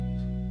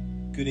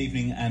Good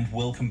evening and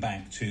welcome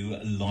back to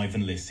Live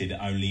and Listed,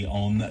 only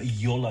on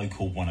your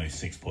local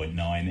 106.9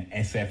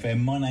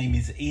 SFM. My name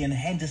is Ian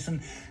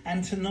Henderson,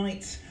 and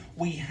tonight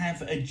we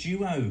have a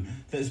duo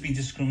that has been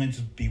described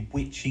as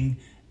bewitching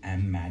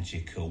and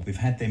magical. We've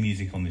had their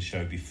music on the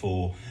show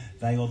before.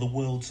 They are the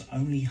world's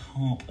only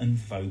harp and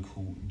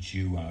vocal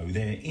duo.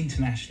 They're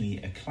internationally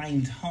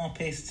acclaimed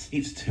harpists.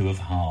 It's Two of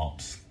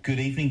Harps.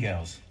 Good evening,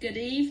 girls. Good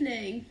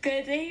evening.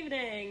 Good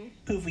evening.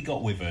 Who have we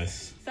got with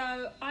us?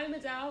 So, I'm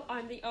Adele,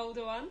 I'm the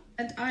older one.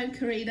 And I'm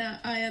Karina,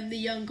 I am the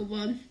younger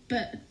one,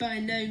 but by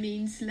no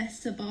means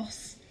less a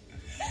boss.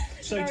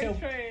 So Very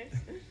true.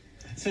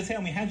 So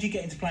tell me, how did you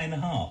get into playing the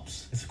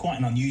harps? It's quite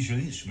an unusual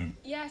instrument.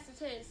 Yes,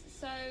 it is.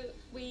 So,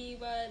 we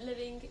were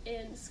living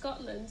in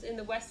Scotland in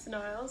the Western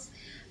Isles,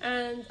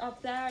 and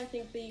up there I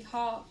think the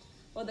harp,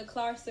 or the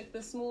clarsach,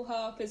 the small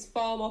harp, is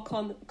far more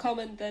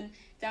common than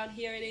down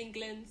here in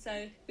England.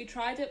 So we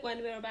tried it when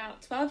we were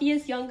about 12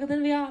 years younger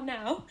than we are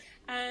now,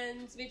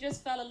 and we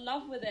just fell in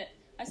love with it.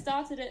 I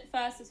started it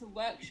first as a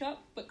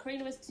workshop, but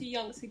Karina was too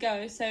young to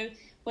go, so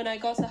when I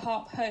got a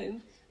harp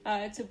home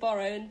to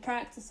borrow and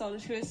practice on,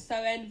 she was so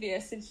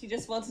envious and she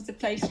just wanted to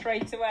play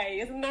straight away.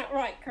 Isn't that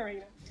right,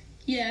 Karina?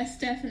 Yes,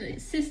 definitely.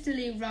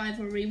 Sisterly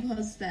rivalry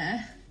was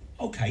there.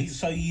 Okay,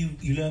 so you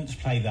learned to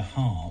play the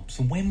harps,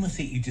 and when was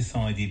it you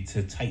decided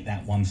to take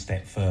that one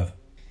step further?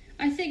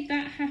 I think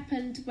that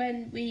happened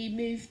when we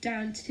moved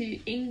down to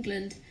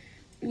England.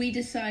 We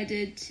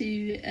decided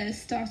to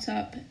start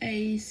up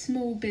a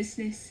small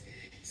business.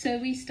 So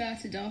we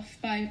started off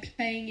by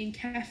playing in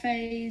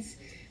cafes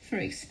for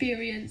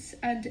experience,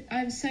 and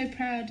I'm so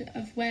proud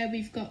of where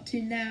we've got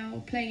to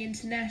now, playing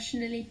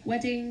internationally,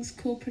 weddings,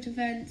 corporate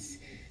events.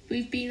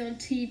 We've been on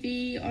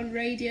TV, on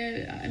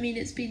radio. I mean,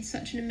 it's been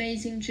such an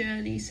amazing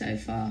journey so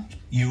far.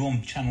 You were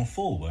on Channel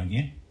 4, weren't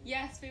you?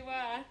 Yes, we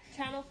were.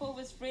 Channel 4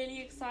 was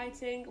really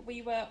exciting.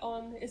 We were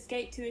on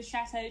Escape to the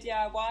Chateau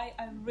DIY.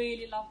 I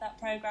really loved that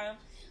programme.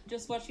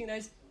 Just watching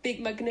those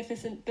big,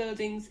 magnificent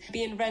buildings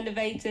being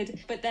renovated.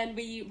 But then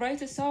we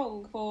wrote a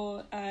song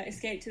for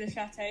Escape to the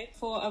Chateau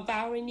for a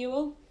vow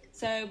renewal.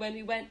 So when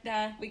we went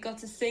there, we got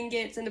to sing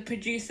it, and the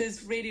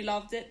producers really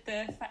loved it.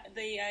 The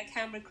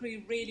camera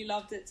crew really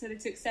loved it, so they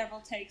took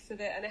several takes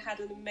of it, and it had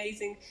an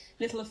amazing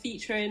little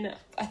feature in,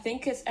 I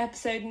think it's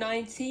episode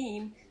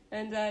 19.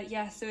 And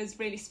so it was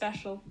really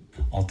special.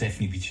 I'll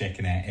definitely be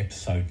checking out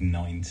episode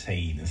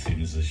 19 as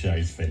soon as the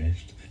show's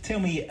finished. Tell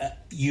me,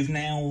 you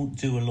now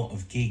do a lot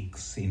of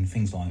gigs in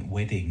things like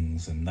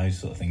weddings and those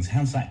sort of things. How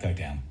does that go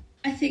down?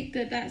 I think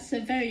that that's a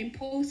very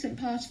important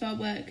part of our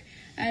work,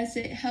 as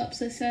it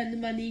helps us earn the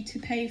money to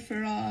pay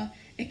for our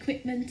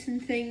equipment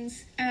and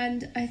things.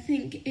 And I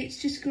think it's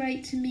just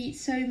great to meet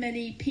so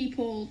many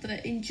people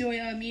that enjoy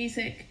our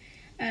music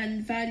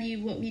and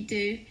value what we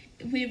do.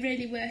 We're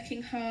really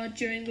working hard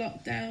during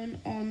lockdown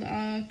on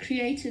our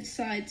creative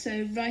side,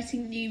 so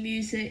writing new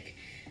music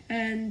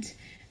and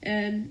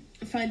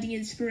finding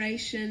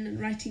inspiration and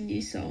writing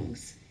new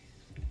songs.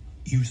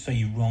 You say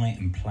you write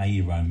and play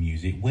your own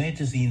music. Where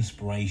does the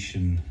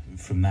inspiration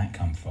from that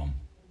come from?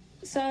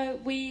 So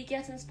we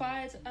get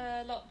inspired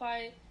a lot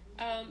by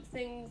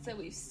things that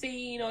we've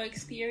seen or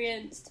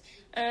experienced,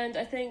 and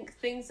I think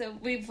things that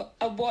we've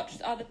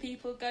watched other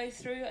people go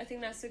through. I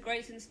think that's a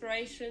great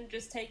inspiration,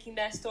 just taking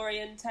their story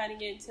and turning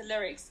it into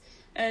lyrics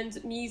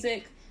and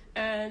music.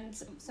 And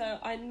so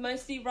I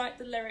mostly write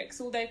the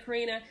lyrics, although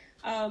Karina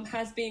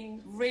has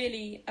been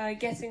really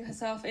getting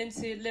herself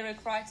into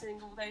lyric writing,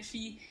 although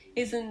she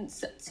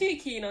isn't too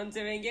keen on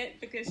doing it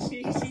because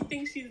she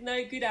thinks she's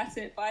no good at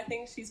it, but I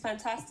think she's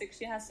fantastic.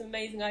 She has some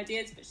amazing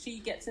ideas, but she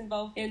gets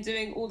involved in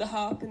doing all the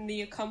harp and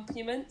the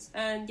accompaniment,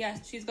 and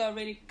yes, she's got a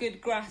really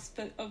good grasp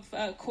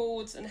of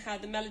chords and how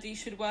the melody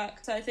should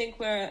work. So I think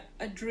we're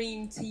a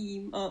dream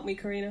team, aren't we,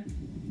 Karina?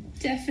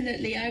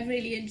 Definitely. I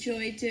really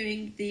enjoy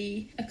doing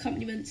the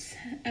accompaniments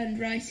and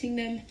writing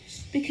them,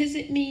 because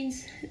it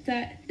means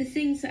that the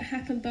things that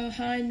happen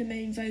behind the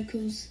main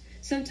vocals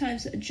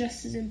sometimes are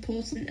just as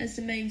important as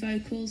the main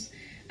vocals.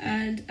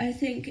 And I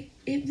think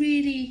it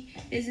really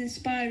is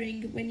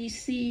inspiring when you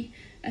see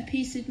a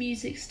piece of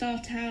music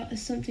start out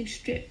as something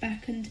stripped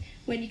back, and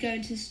when you go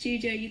into the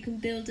studio you can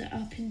build it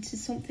up into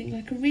something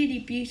like a really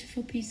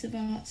beautiful piece of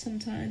art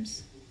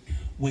sometimes.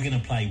 We're going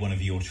to play one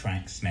of your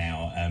tracks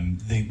now.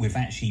 We've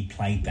actually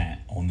played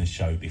that on the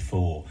show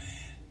before.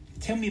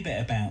 Tell me a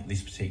bit about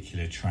this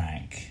particular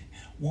track.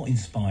 What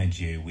inspired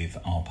you with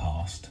Our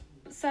Past?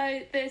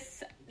 So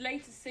this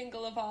latest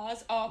single of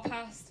ours, Our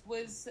Past,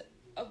 was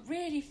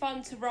really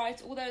fun to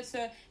write, although it's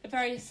a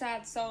very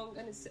sad song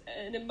and it's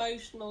an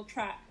emotional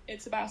track.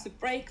 It's about a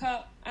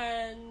breakup,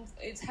 and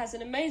it has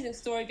an amazing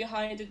story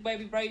behind it where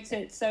we wrote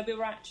it. So we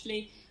were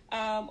actually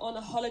on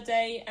a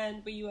holiday,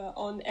 and we were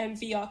on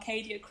MV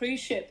Arcadia cruise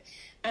ship,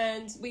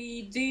 and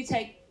we do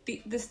take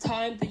this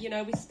time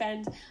that we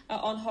spend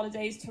on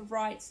holidays to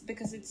write,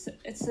 because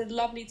it's a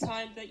lovely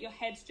time that your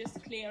head's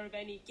just clear of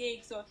any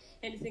gigs or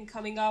anything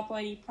coming up or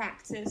any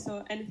practice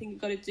or anything you've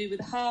got to do with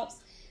the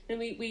harps. And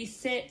we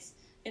sit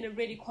in a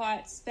really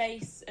quiet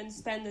space and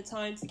spend the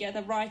time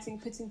together writing,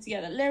 putting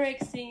together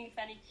lyrics, seeing if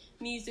any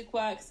music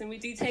works. And we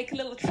do take a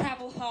little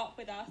travel harp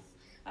with us,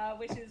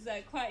 which is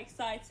quite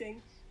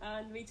exciting.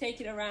 And we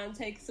take it around,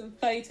 take some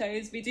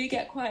photos. We do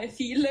get quite a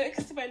few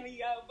looks when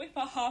we whip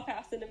our harp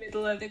out in the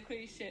middle of the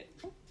cruise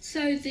ship.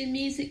 So the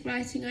music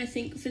writing, I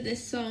think, for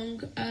this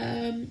song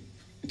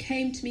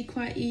came to me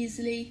quite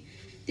easily.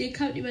 The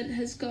accompaniment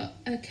has got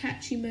a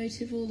catchy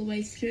motive all the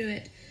way through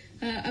it.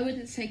 I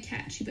wouldn't say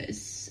catchy, but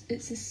it's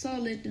a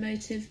solid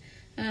motive,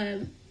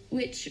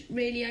 which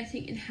really, I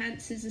think,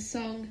 enhances the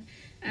song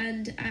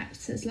and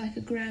acts as like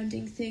a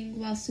grounding thing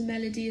whilst the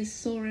melody is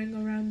soaring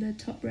around the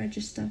top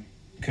register.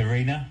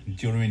 Karina,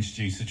 do you want to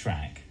introduce the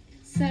track?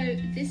 So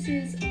this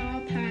is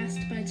Our Past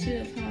by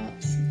Two of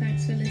Hearts.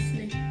 Thanks for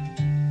listening.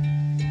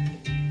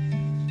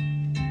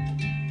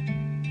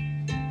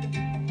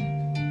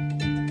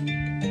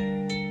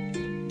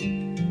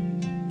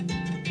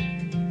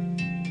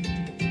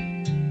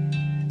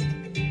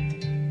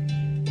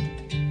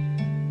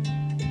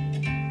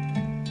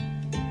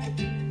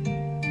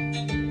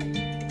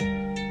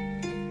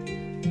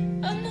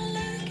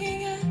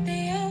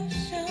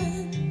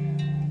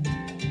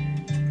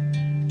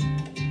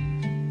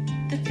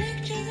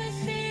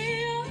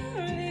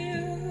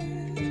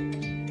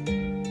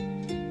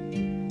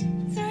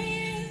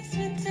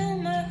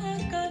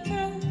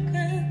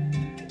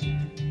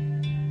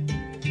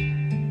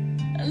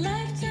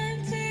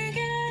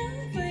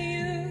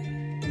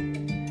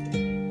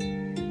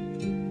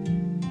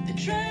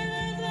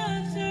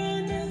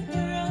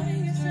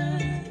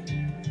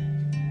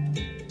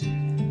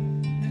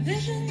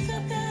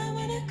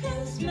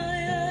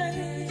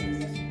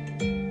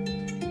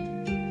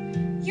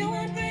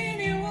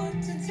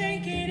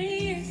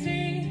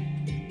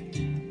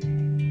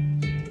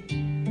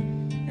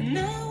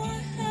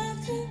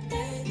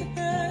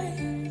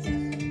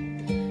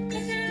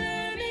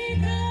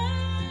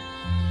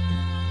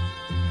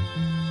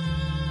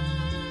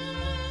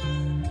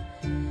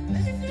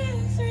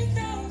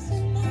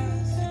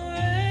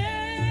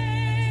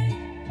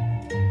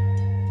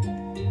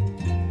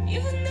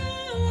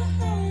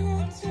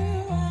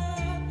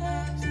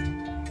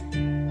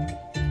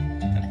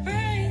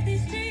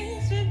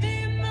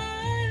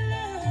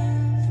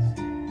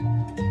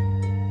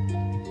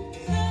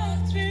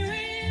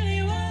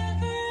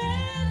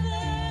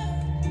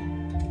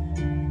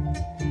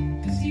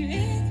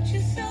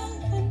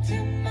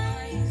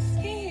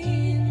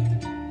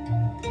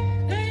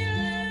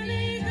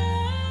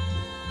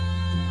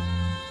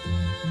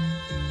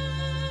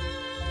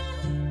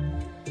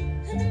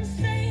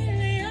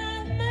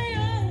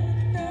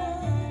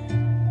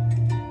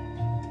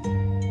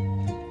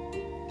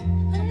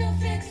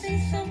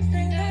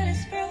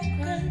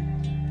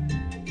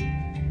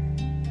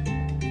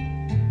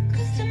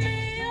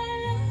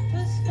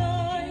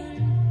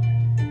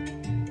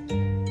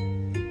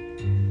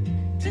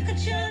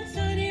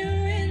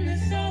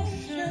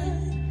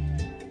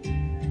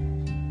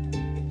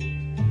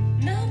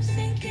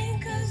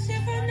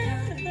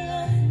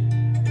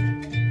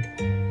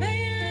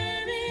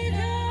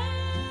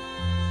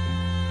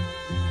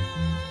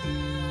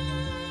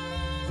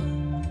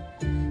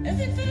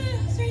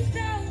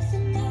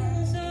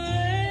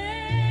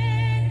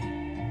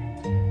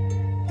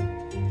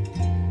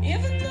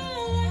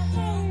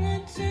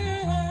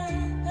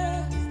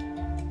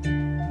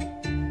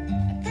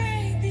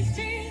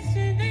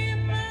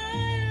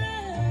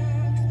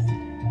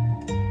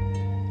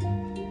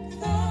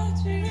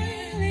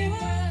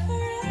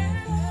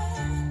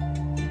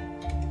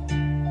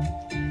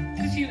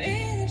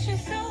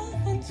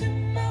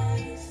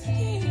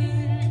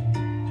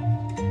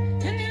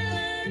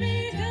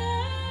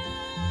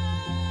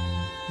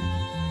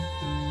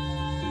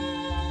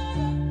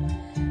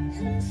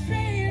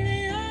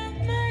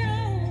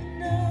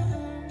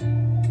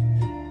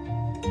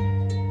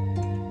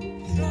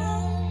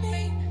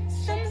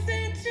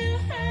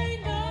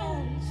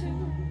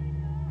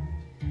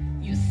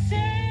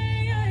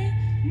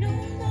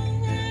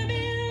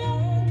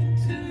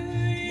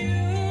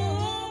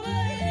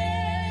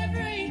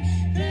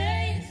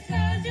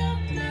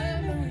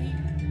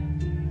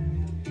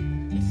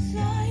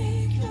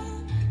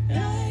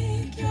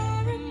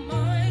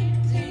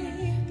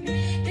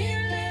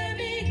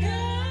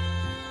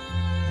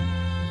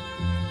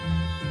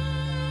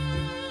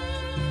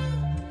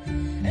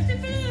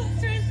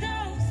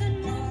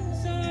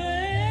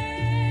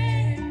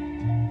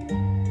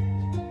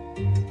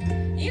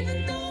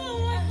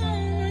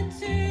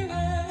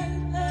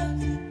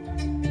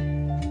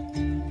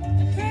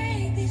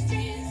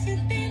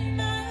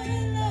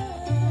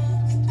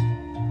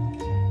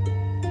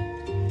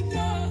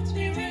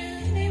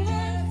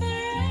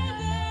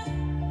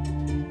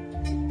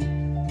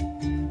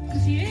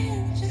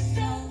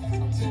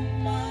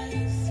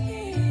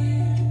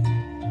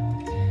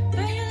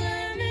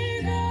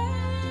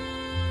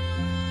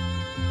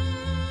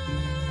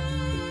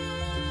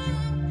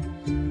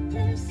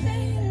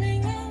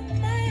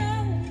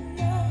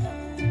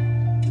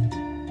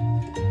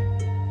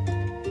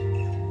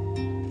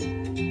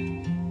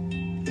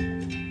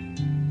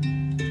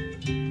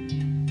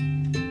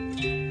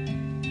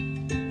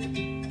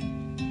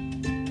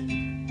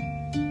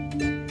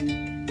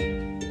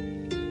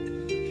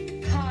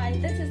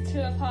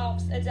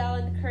 Adele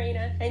and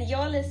Karina, and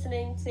you're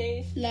listening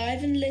to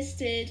Live and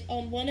Listed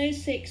on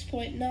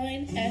 106.9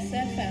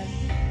 SFM.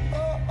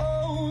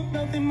 Oh,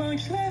 nothing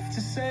much left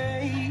to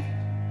say.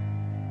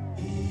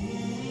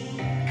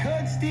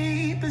 Cuts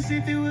deep as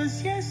if it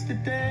was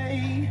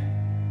yesterday.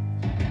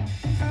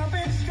 I've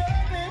been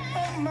struggling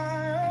on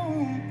my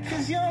own,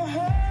 'cause your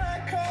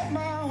heart caught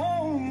my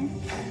home.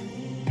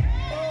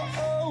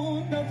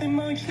 Oh, nothing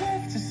much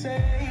left to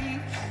say.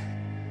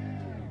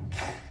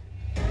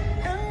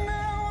 And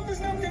now there's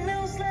nothing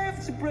else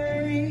left to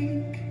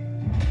break.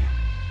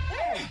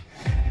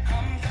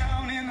 I'm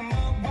down in the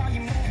mud while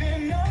you're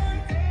moving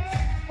on.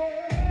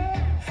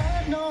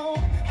 I know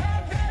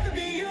I'd rather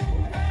be you,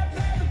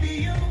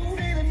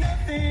 feeling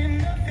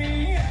nothing.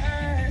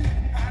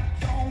 I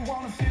don't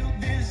wanna feel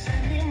this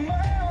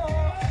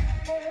anymore.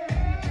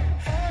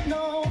 I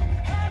know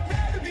I'd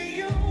rather be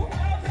you,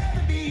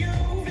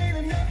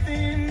 feeling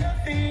nothing. I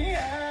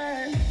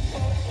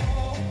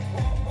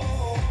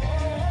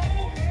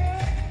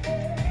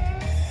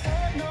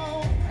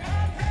know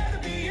I'd rather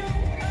be you,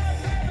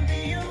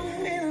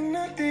 feeling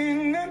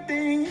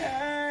nothing.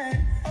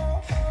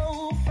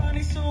 Find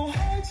it so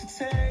hard to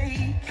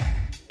take.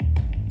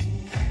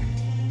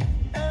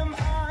 Am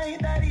I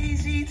that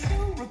easy to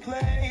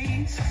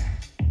replace?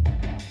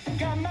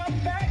 Got my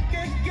back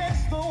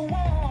against the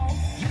wall.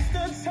 You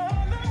stood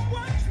tall and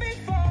watched me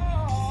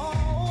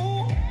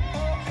fall.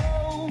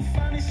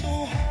 Find it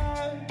so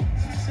hard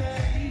to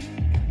say.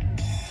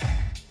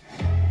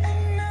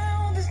 And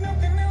now there's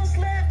nothing else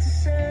left to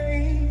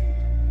say.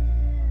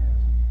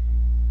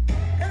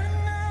 And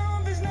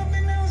now there's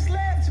nothing else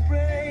left to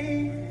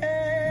break.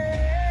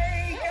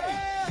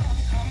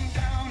 I'm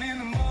down in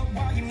the mud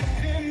while you're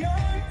moving on.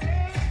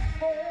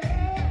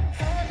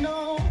 I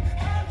know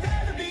I'd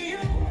rather be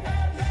you,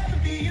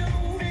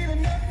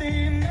 feeling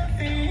nothing. I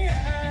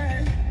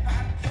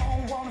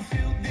don't wanna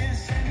feel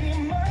this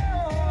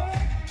anymore.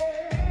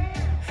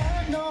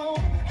 I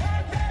know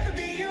I'd rather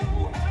be you,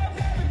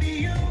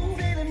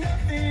 feeling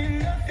nothing.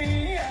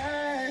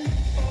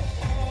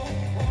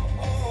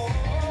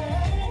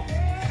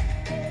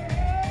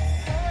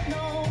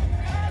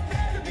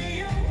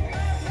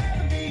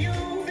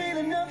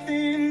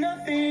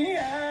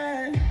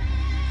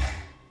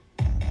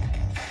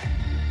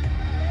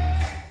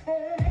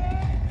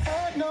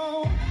 I know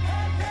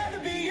I'd rather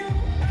be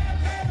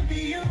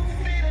you,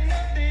 feeling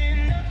nothing.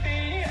 I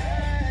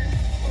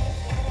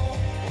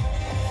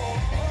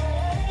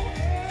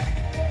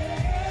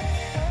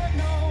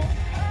know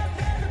I'd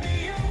rather be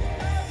you, feeling nothing. I know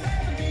I'd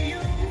rather be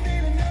you,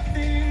 feeling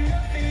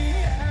nothing.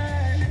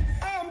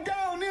 I'm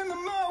down in the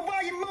mud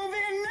while you're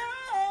moving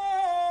on.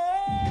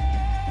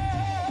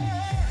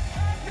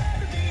 I'd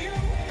rather be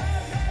you,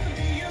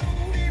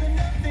 feeling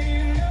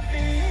nothing.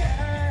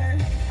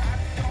 I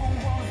don't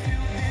wanna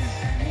feel this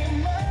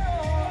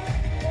anymore.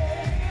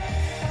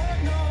 I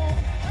know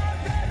I'd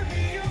rather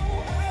be you,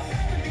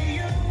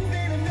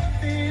 feeling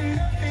nothing.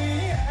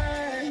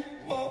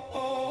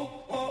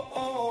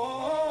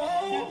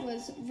 That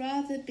was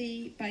Rather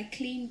Be by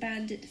Clean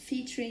Bandit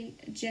featuring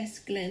Jess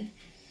Glynn.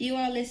 You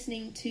are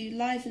listening to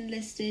Live and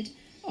Listed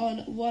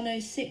on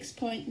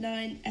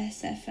 106.9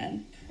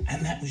 SFM.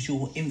 And that was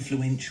your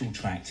influential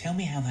track. Tell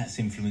me how that's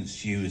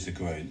influenced you as a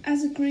group.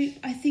 As a group,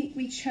 I think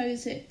we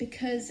chose it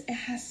because it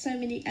has so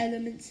many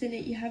elements in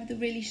it. You have the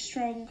really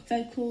strong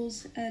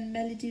vocals and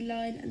melody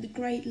line and the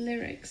great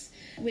lyrics,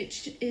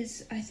 which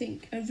is, I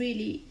think, a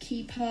really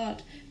key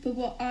part. But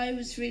what I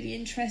was really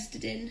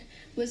interested in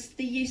was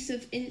the use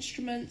of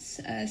instruments,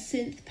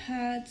 synth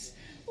pads,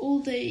 all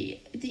the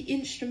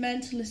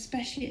instrumental,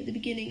 especially at the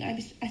beginning.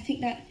 I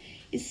think that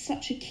is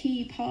such a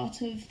key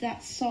part of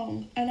that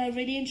song, and I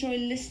really enjoy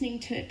listening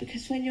to it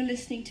because when you're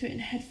listening to it in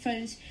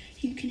headphones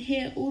you can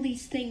hear all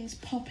these things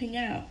popping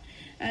out,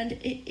 and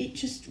it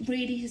just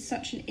really is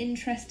such an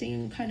interesting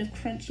and kind of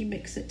crunchy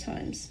mix at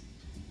times.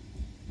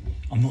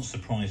 I'm not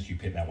surprised you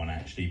picked that one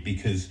actually,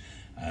 because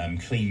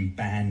Clean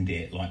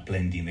Bandit, like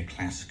blending the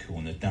classical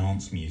and the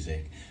dance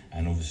music,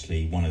 and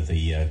obviously one of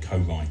the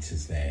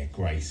co-writers there,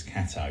 Grace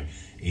Cato,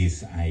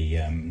 is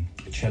a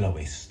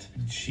celloist.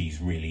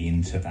 She's really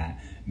into that,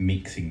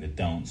 mixing the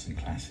dance and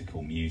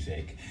classical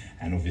music.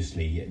 And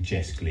obviously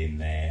Jess Glynn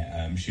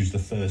there, she was the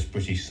first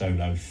British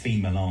solo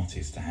female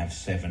artist to have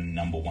 7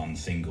 #1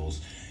 singles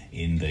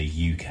in the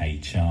UK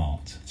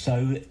chart.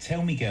 So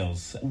tell me,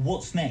 girls,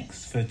 what's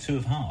next for Two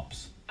of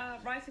Harps?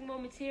 Writing more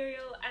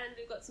material, and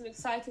we've got some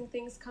exciting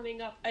things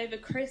coming up over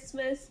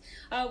Christmas,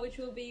 which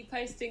we'll be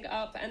posting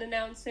up and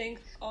announcing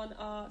on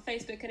our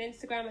Facebook and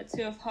Instagram at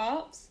Two of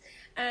Harps.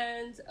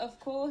 And of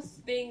course,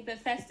 being the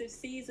festive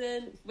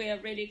season, we are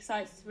really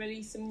excited to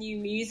release some new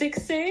music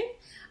soon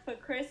for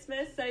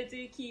Christmas, so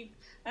do keep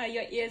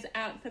your ears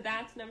out for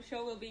that, and I'm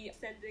sure we'll be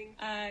sending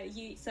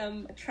you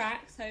some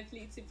tracks,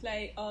 hopefully to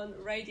play on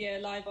radio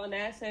live on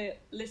air, so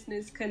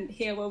listeners can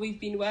hear what we've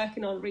been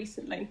working on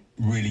recently.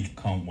 Really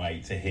can't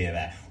wait to hear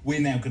that.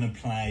 We're now going to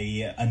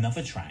play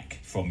another track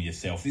from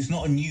yourself. It's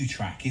not a new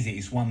track, is it?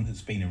 It's one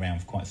that's been around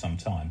for quite some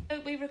time.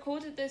 We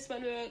recorded recorded this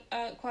when we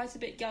were quite a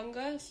bit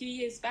younger, a few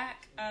years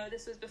back.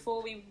 This was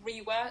before we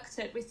reworked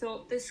it. We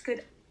thought this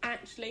could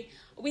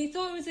we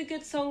thought it was a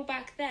good song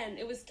back then.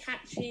 It was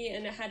catchy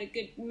and it had a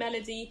good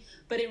melody,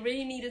 but it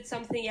really needed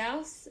something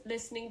else,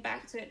 listening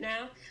back to it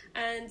now.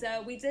 And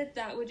we did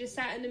that. We just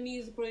sat in the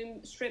music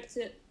room, stripped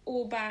it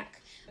all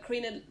back.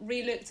 Karina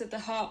re-looked at the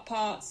harp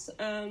parts.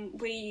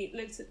 We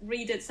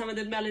redid some of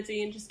the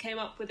melody and just came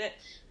up with it.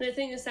 And I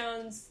think it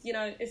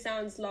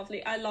sounds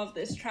lovely. I love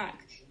this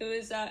track. It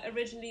was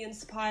originally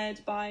inspired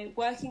by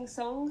working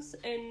songs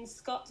in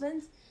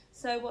Scotland.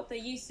 So what they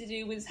used to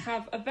do was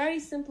have a very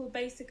simple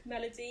basic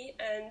melody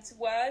and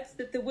words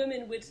that the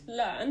women would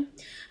learn,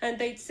 and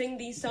they'd sing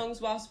these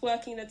songs whilst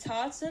working the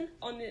tartan.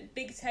 On the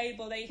big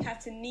table they had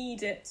to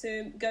knead it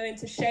to go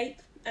into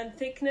shape and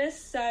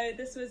thickness, so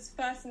this was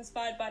first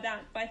inspired by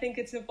that, but I think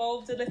it's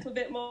evolved a little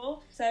bit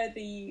more, so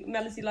the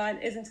melody line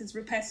isn't as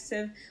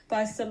repetitive, but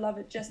I still love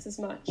it just as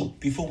much.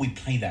 Before we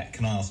play that,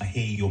 can I ask, I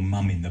hear your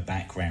mum in the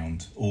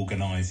background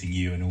organising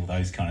you and all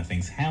those kind of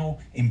things. How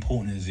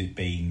important has it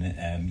been,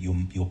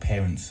 your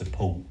parents'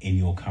 support in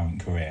your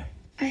current career?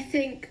 I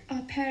think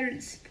our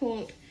parents'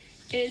 support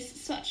is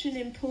such an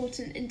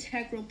important,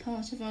 integral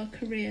part of our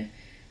career,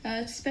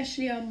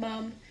 especially our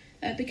mum,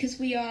 because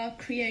we are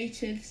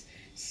creatives.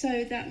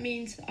 So that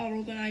means our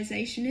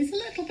organisation is a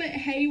little bit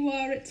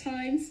haywire at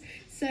times.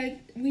 So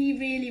we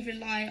really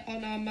rely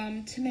on our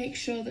mum to make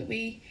sure that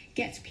we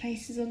get to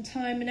places on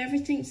time and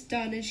everything's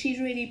done. And she's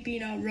really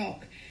been our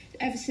rock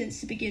ever since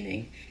the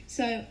beginning.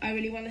 So I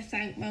really want to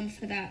thank Mum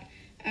for that.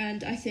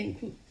 And I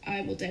think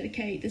I will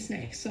dedicate this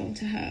next song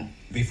to her.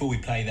 Before we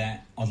play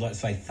that, I'd like to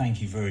say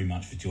thank you very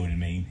much for joining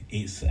me.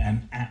 It's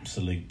an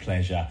absolute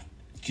pleasure.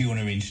 Do you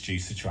want to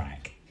introduce the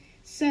track?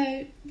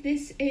 So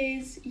this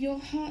is Your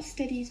Heart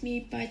Steadies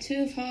Me by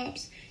Two of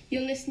Harps.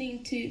 You're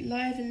listening to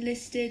Live and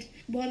Listed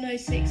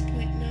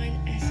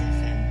 106.9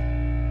 SFM.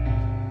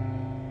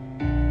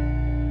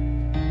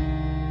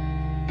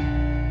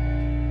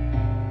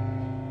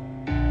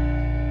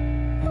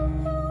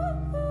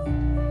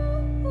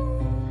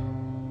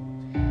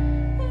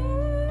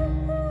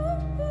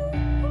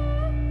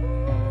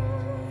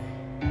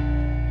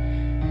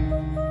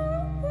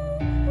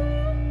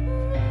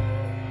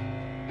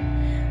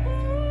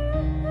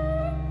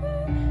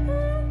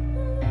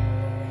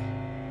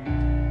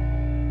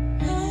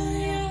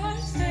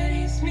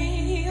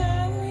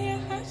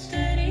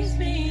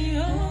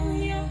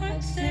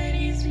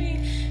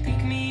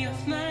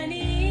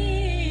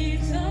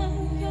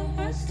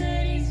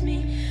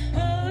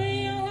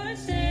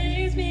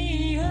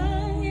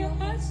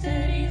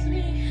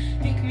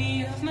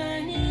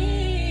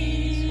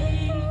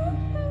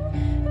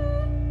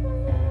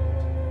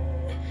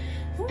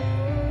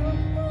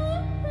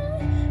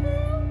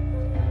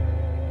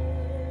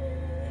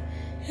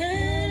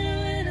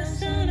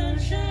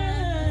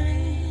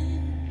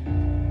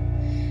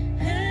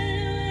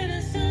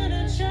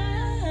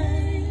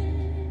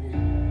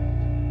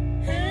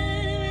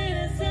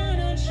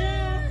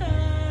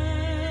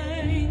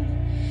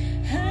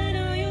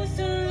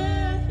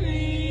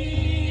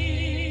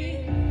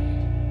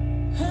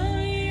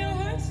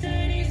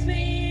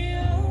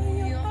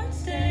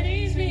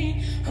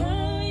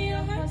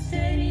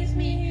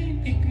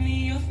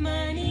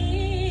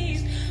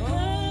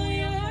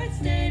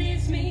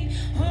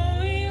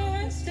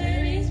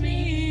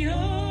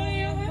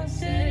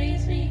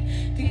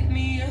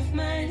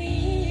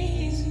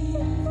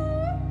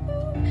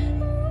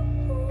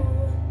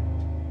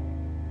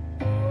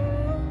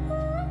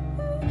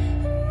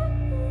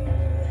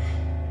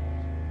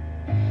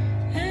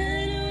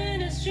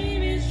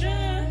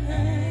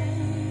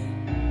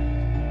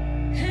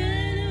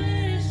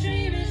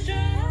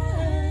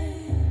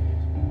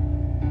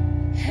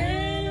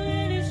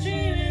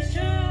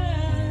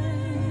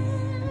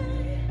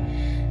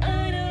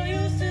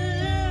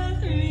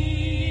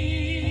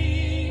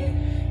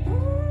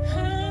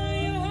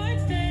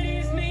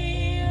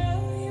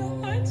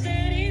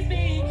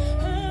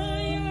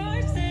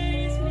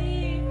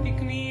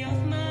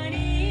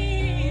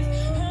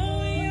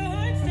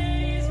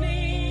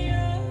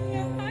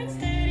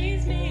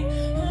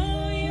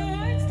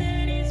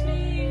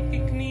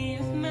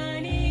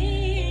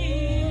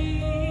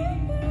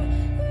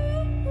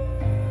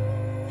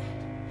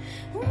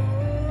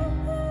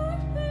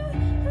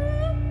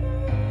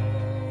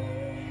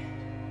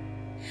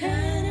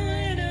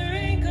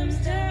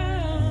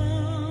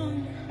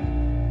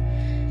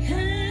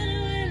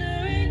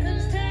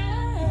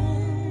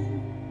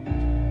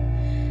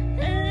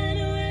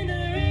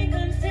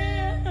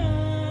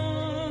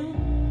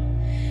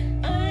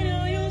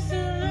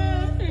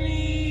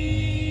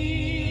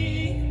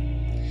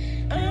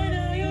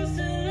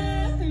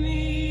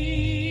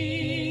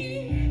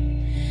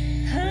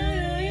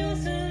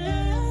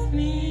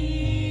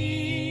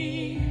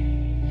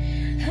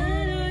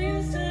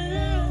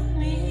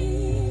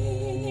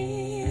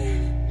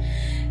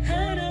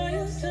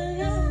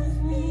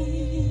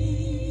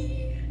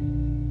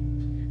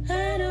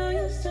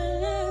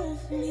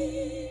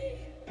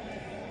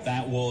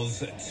 That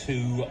was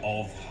Two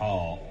of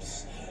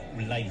Harps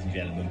ladies and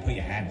gentlemen, put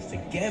your hands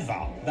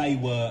together. They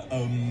were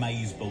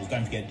amazeballs.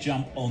 Don't forget,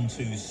 jump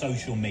onto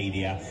social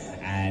media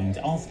and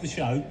after the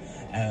show,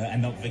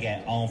 and not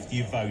forget, after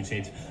you've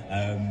voted,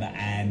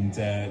 and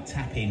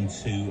tap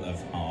into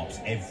Of Harps.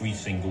 Every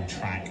single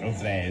track of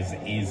theirs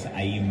is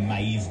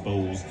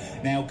amazeballs.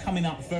 Now, coming up very